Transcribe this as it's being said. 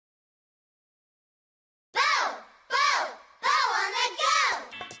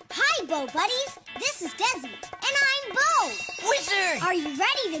Bo Buddies. This is Dezzy, and I'm Bo. Wizard! Are you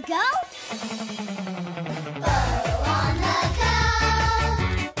ready to go?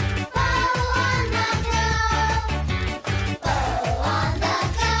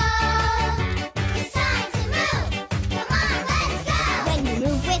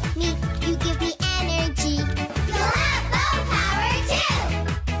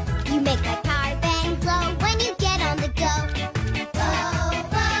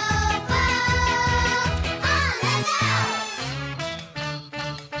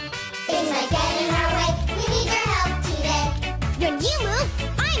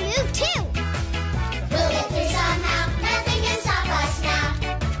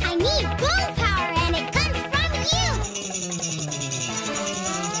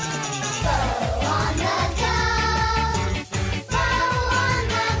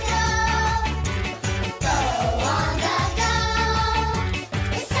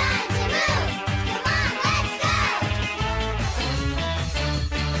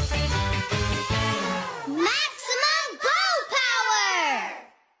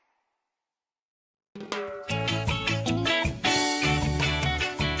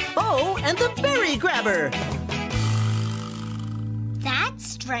 And the Berrygrabber! That's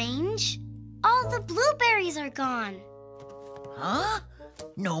strange. All the blueberries are gone. Huh?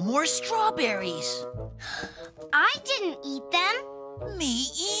 No more strawberries. I didn't eat them. Me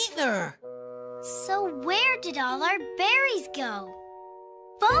either. So where did all our berries go?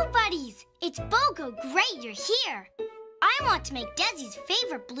 Bo Buddies! It's Bogo, great you're here. I want to make Dezzy's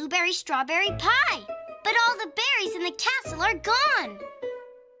favorite blueberry strawberry pie. But all the berries in the castle are gone.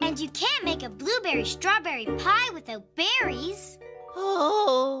 And you can't make a blueberry strawberry pie without berries.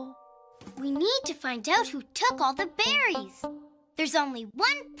 Oh. We need to find out who took all the berries. There's only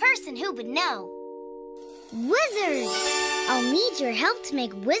one person who would know. Wizard! I'll need your help to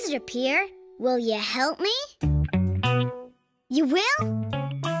make Wizard appear. Will you help me? You will?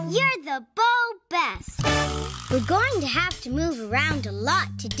 You're the Bo Best. We're going to have to move around a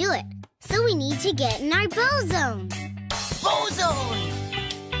lot to do it. So we need to get in our Bo Zone. Bo Zone!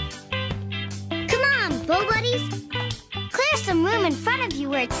 Come on, Bo Buddies. Clear some room in front of you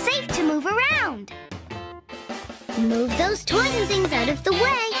where it's safe to move around. Move those toys and things out of the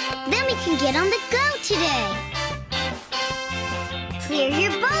way. Then we can get on the go today. Clear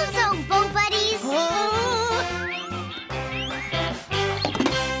your Bo Zone, Bo Buddies. Oh.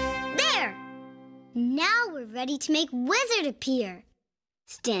 There. Now we're ready to make Wizard appear.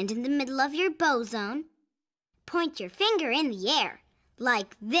 Stand in the middle of your Bo Zone. Point your finger in the air,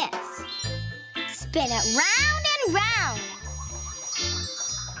 like this. Spin it round and round.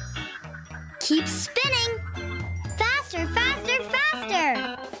 Keep spinning. Faster, faster,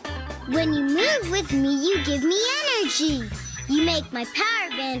 faster. When you move with me, you give me energy. You make my power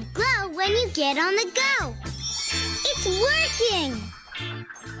band glow when you get on the go. It's working.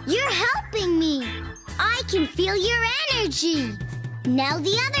 You're helping me. I can feel your energy. Now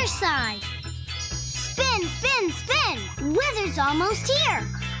the other side. Spin, spin, spin. Wizard's almost here.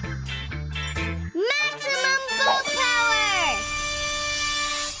 Maximum Bo Power!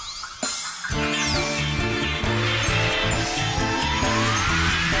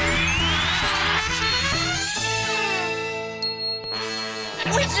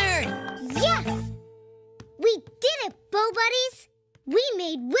 Wizard! Yes! We did it, Bo Buddies! We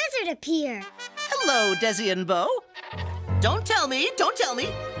made Wizard appear. Hello, Dezzy and Bo. Don't tell me, don't tell me.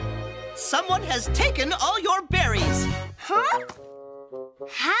 Someone has taken all your berries. Huh?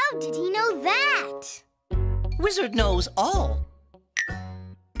 How did he know that? Wizard knows all.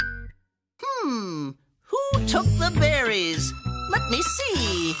 Who took the berries? Let me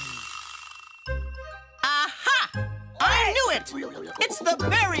see. Aha! I knew it! It's the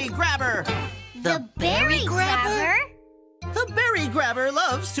Berrygrabber! The Berrygrabber? The Berrygrabber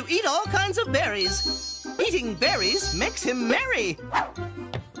loves to eat all kinds of berries. Eating berries makes him merry.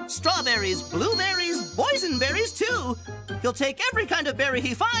 Strawberries, blueberries, boysenberries too. He'll take every kind of berry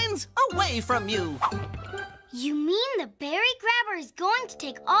he finds away from you. You mean the Berrygrabber is going to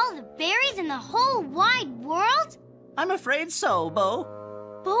take all the berries in the whole wide world? I'm afraid so, Bo.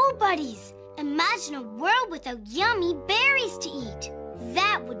 Bo Buddies, imagine a world without yummy berries to eat.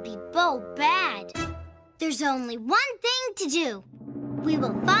 That would be Bo bad. There's only one thing to do. We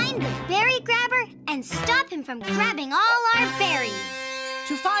will find the Berrygrabber and stop him from grabbing all our berries.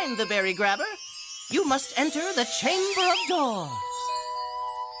 To find the Berrygrabber, you must enter the Chamber of Doors.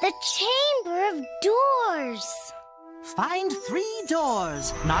 The Chamber of Doors. Find 3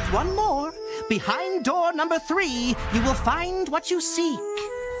 doors, not one more. Behind door number 3, you will find what you seek.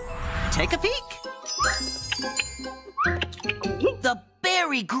 Take a peek. The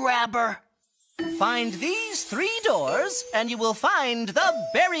Berrygrabber. Find these 3 doors, and you will find the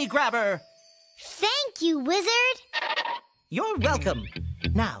Berrygrabber. Thank you, Wizard. You're welcome.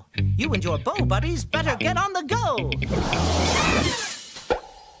 Now, you and your bow buddies better get on the go.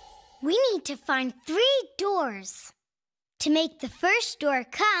 We need to find 3 doors. To make the first door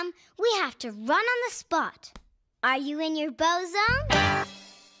come, we have to run on the spot. Are you in your bow zone?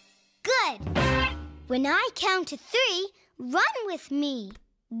 Good. When I count to 3, run with me.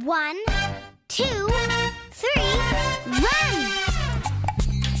 1, 2, 3, run!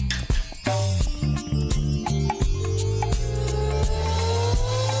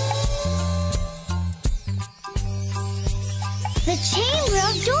 The Chamber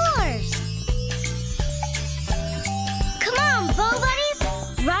of Doors! Come on, bow buddies!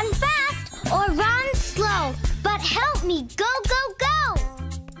 Run fast or run slow, but help me go, go, go!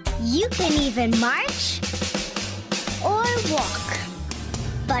 You can even march or walk,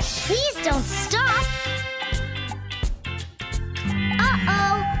 but please don't stop.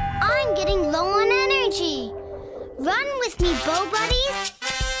 Uh-oh, I'm getting low on energy. Run with me, bow buddies.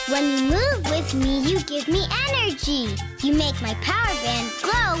 When you move with me, you give me energy. You make my power band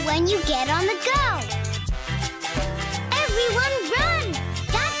glow when you get on the go. Everyone run!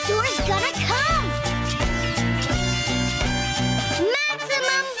 That door's gonna come!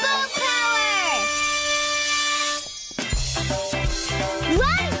 Maximum bow power!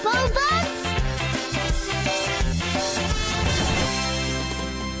 Run, bow buds!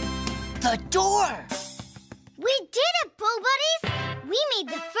 The door! We did it, bow buddies! We made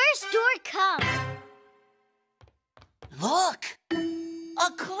the first door come. Look!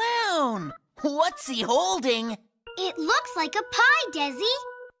 A clown! What's he holding? It looks like a pie, Dezzy.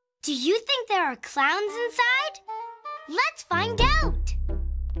 Do you think there are clowns inside? Let's find out.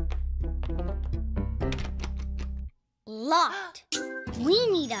 Locked. We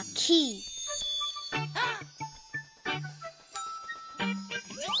need a key.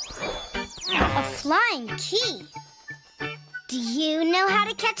 A flying key. Do you know how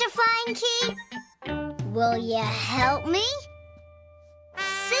to catch a flying key? Will you help me?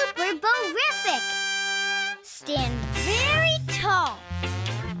 Super Bowrific! Stand very tall.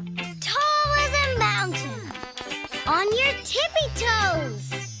 Tall as a mountain. On your tippy toes.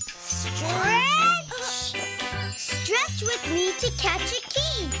 Stretch! Stretch with me to catch a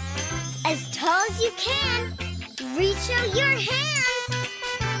key. As tall as you can. Reach out your hands.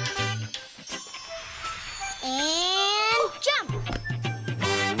 And jump.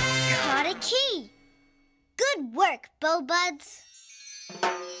 Caught a key. Good work, bow buds.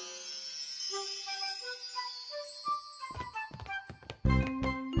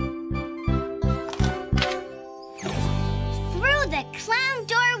 Through the clown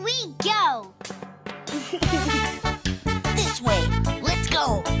door we go. This way. Let's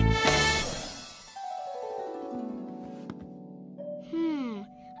go.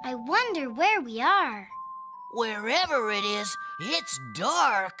 I wonder where we are. Wherever it is, it's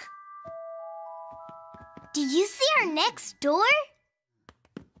dark. Do you see our next door?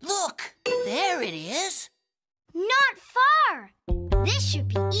 Look, there it is. Not far. This should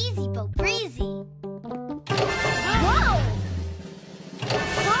be easy, Bo Breezy. Whoa!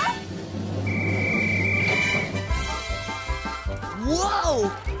 Huh?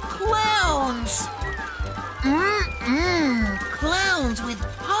 Whoa! Clowns! Clowns with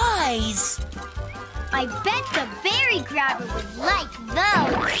pies. I bet the Berrygrabber would like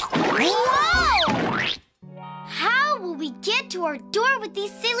those. Whoa! How will we get to our door with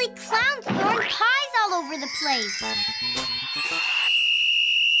these silly clowns throwing pies all over the place?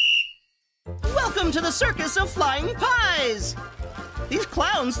 Welcome to the circus of flying pies. These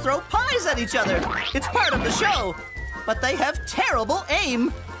clowns throw pies at each other. It's part of the show. But they have terrible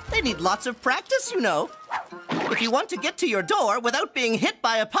aim. They need lots of practice, you know. If you want to get to your door without being hit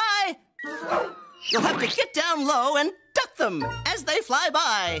by a pie, you'll have to get down low and duck them as they fly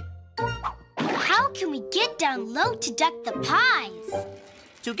by. How can we get down low to duck the pies?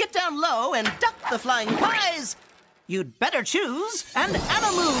 To get down low and duck the flying pies, you'd better choose an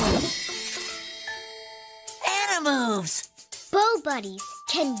Animove. Animoves. Bow buddies,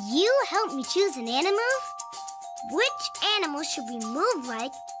 can you help me choose an Animove? Which animal should we move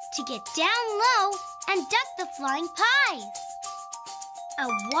like to get down low and duck the flying pies? A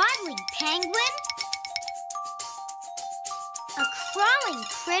waddling penguin? A crawling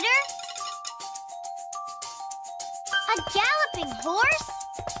critter? A galloping horse?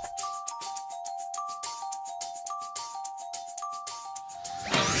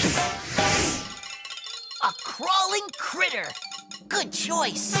 A crawling critter. Good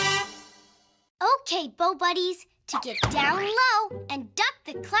choice. Okay, Bow buddies, To get down low and duck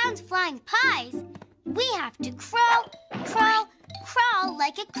the clown's flying pies, we have to crawl, crawl, crawl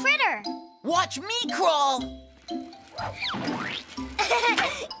like a critter. Watch me crawl.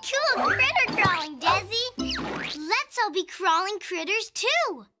 Cool critter crawling, Dezzy. Let's all be crawling critters,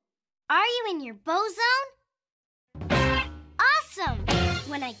 too. Are you in your bow zone? Awesome.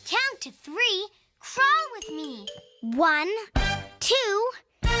 When I count to 3, crawl with me. 1, 2,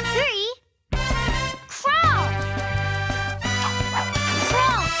 3, crawl!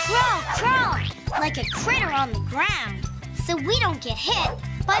 Crawl, crawl, crawl, like a critter on the ground, so we don't get hit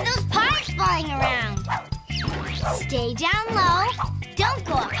by those pies flying around. Stay down low, don't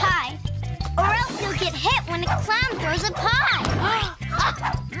go up high, or else you'll get hit when a clown throws a pie.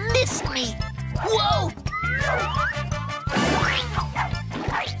 Missed me. Whoa!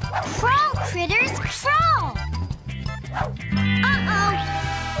 Crawl, critters, crawl! Uh-oh,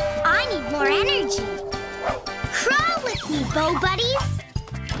 I need more energy. Crawl with me, Bow Buddies.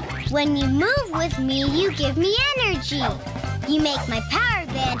 When you move with me, you give me energy. You make my power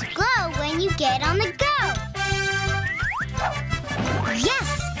band glow when you get on the go.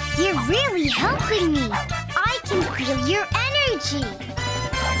 Yes, you're really helping me. I can feel your energy.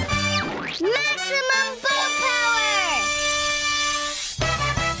 Maximum bow power!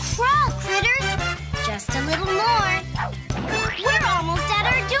 Crawl, critters. Just a little more. We're almost at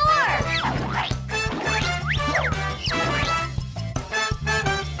our door.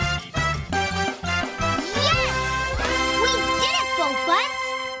 Yes! We did it, Bow Buds!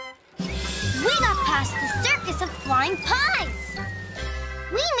 We got past the circus of flying pies.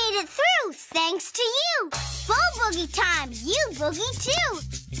 We made it through thanks to you. Bow boogie time. You boogie too.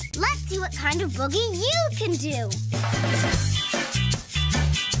 Let's see what kind of boogie you can do.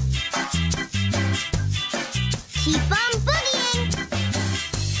 Keep on boogieing.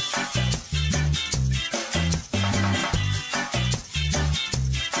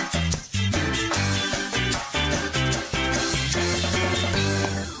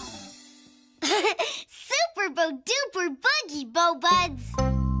 Super Bo-duper boogie, Bow Buds.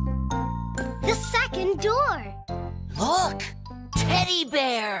 The second door. Look! Teddy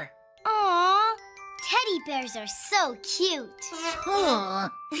bear! Aw, teddy bears are so cute. Huh.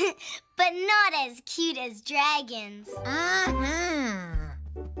 But not as cute as dragons.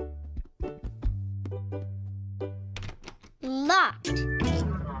 Locked.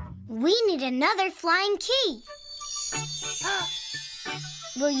 We need another flying key.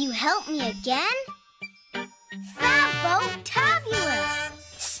 Will you help me again? Fab-bo-tabulous.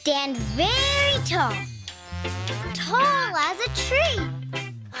 Stand very tall. Tall as a tree.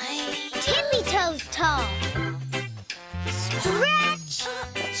 Tippy-toes tall. Stretch.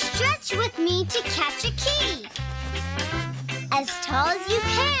 Stretch with me to catch a key. As tall as you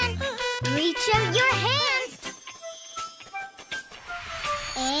can. Reach out your hands.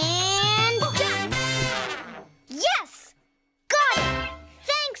 And jump. Yes! Got it!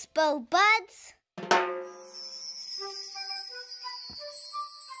 Thanks, Bow Buds.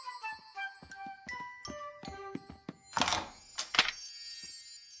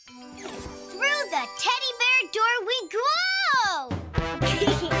 Through the teddy bear door we go!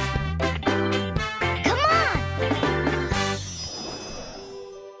 Come on!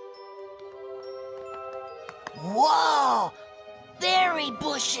 Whoa! Berry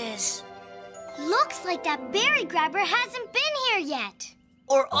bushes! Looks like that Berrygrabber hasn't been here yet.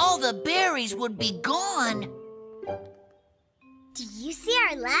 Or all the berries would be gone. Do you see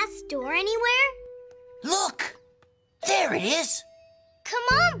our last door anywhere? Look! There it is! Come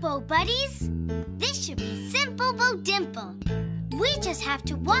on, Bow Buddies. This should be simple, Bo Dimple. We just have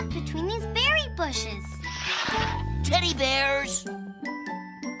to walk between these berry bushes. Teddy bears!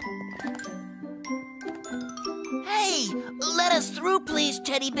 Hey, let us through, please,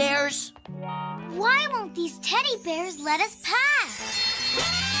 teddy bears. Why won't these teddy bears let us pass?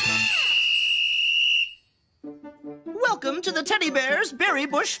 Welcome to the Teddy Bears' Berry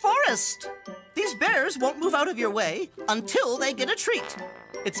Bush Forest. These bears won't move out of your way until they get a treat.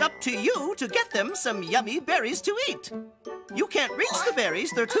 It's up to you to get them some yummy berries to eat. You can't reach the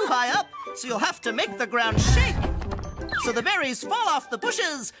berries, they're too high up, so you'll have to make the ground shake. So the berries fall off the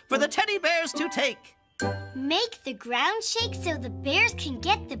bushes for the teddy bears to take. Make the ground shake so the bears can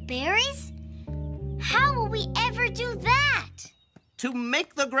get the berries? How will we ever do that? To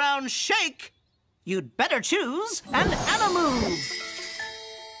make the ground shake, you'd better choose an Animove.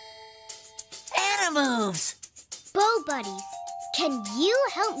 Animoves! Bow Buddies, can you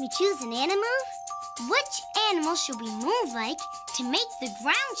help me choose an Animove? Which animal should we move like to make the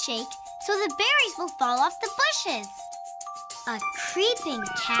ground shake so the berries will fall off the bushes? A creeping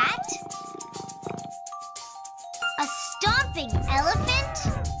cat? stomping elephant?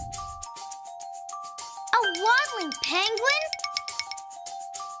 A waddling penguin?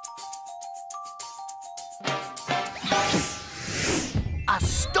 A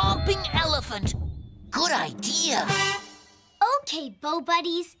stomping elephant. Good idea. Okay, Bo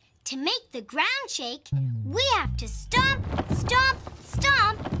Buddies. To make the ground shake, we have to stomp, stomp,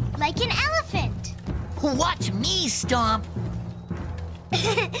 stomp like an elephant. Watch me stomp.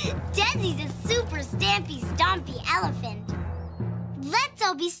 Dezzy's a super stampy, stompy elephant. Let's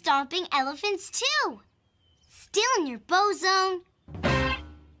all be stomping elephants too. Still in your bow zone?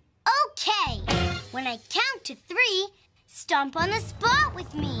 Okay. When I count to 3, stomp on the spot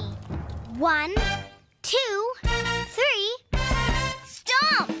with me. 1, 2, 3,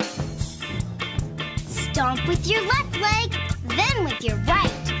 stomp! Stomp with your left leg, then with your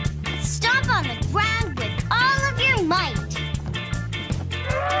right. Stomp on the ground with all of your might.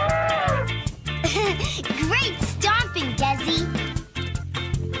 Great stomping, Dezzy.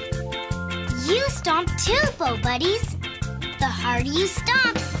 You stomp too, Bo Buddies. The harder you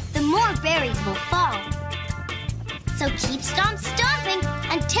stomp, the more berries will fall. So keep stomping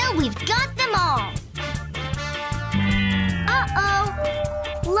until we've got them all. Uh-oh,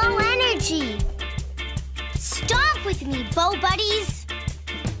 low energy. Stomp with me, Bo Buddies.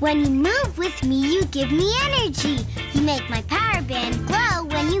 When you move with me, you give me energy. You make my power band glow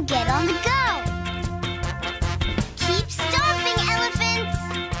when you get on the go. Keep stomping, elephants.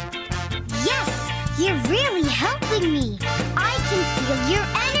 Yes, you're really helping me. I can feel your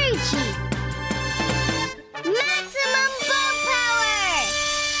energy. Maximum bow power!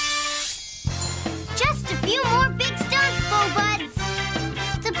 Just a few more big stomps, Bo Buds.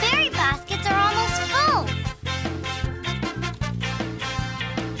 The berry baskets are almost full.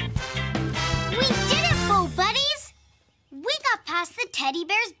 We did it, Bo Buddies! We got past the teddy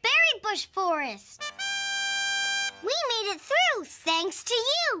bear's berry bush forest. We made it through thanks to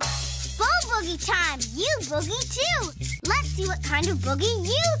you. Bo Boogie time, you boogie too. Let's see what kind of boogie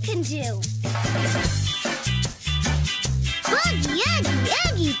you can do. Boogie, Oogie,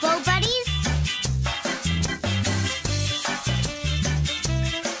 Oogie, Bo Buddies.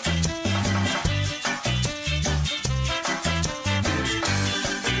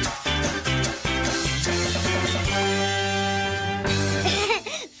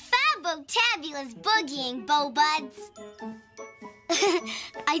 Fabo-tabulous boogieing, Bo Buds.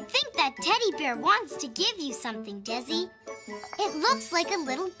 I think that teddy bear wants to give you something, Dezzy. It looks like a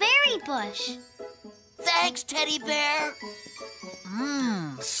little berry bush. Thanks, Teddy Bear.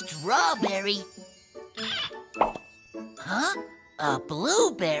 Strawberry. Huh? A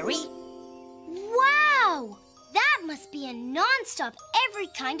blueberry? Wow! That must be a non-stop every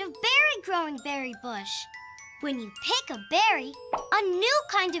kind of berry-growing berry bush. When you pick a berry, a new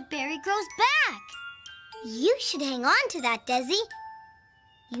kind of berry grows back. You should hang on to that, Dezzy.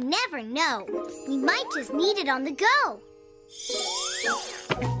 You never know. We might just need it on the go.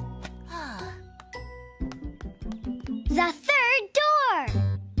 The third door.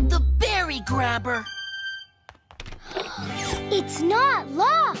 The Berrygrabber. It's not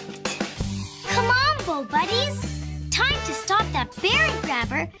locked. Come on, Bo Buddies. Time to stop that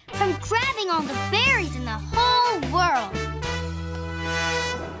Berrygrabber from grabbing all the berries in the whole world.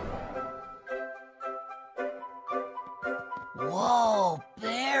 Whoa,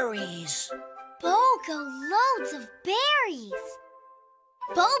 berries. Bo, go loads of berries.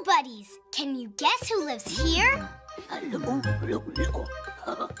 Bo Buddies, can you guess who lives here? The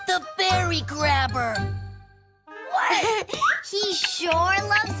Berrygrabber. He sure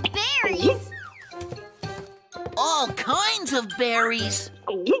loves berries. All kinds of berries.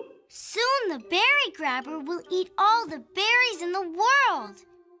 Soon the Berrygrabber will eat all the berries in the world.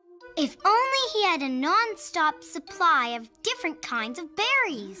 If only he had a non-stop supply of different kinds of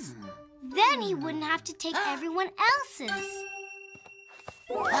berries. Then he wouldn't have to take everyone else's.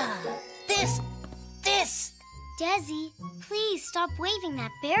 This. Dezzy, please stop waving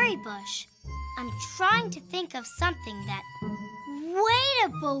that berry bush. I'm trying to think of something that... Wait a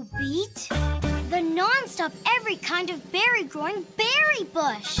Bo Beat! The non-stop every kind of berry-growing berry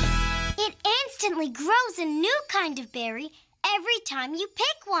bush. It instantly grows a new kind of berry every time you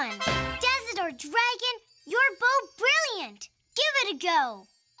pick one. Desert or dragon, you're Bo Brilliant. Give it a go.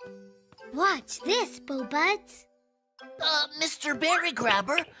 Watch this, Bo Buds. Mr.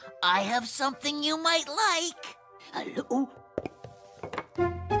 Berrygrabber, I have something you might like. Hello?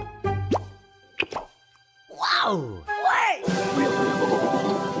 Wow! Wait!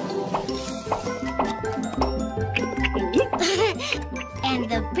 And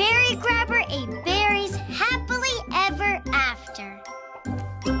the Berrygrabber ate berries happily ever after.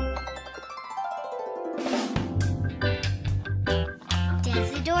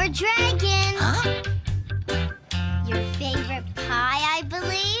 dragon. Huh? Your favorite pie, I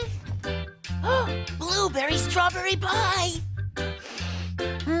believe? Blueberry strawberry pie.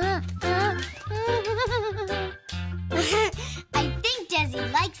 I think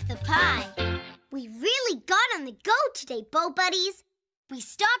Dezzy likes the pie. We really got on the go today, Bo Buddies. We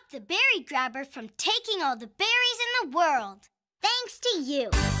stopped the Berrygrabber from taking all the berries in the world. Thanks to you.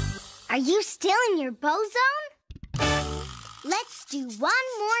 Are you still in your bow zone? Let's do one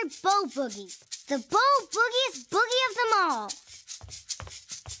more bow boogie. The bow boogiest boogie of them all.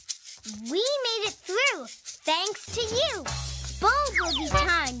 We made it through, thanks to you. Bow boogie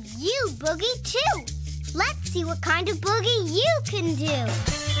time, you boogie too. Let's see what kind of boogie you can do.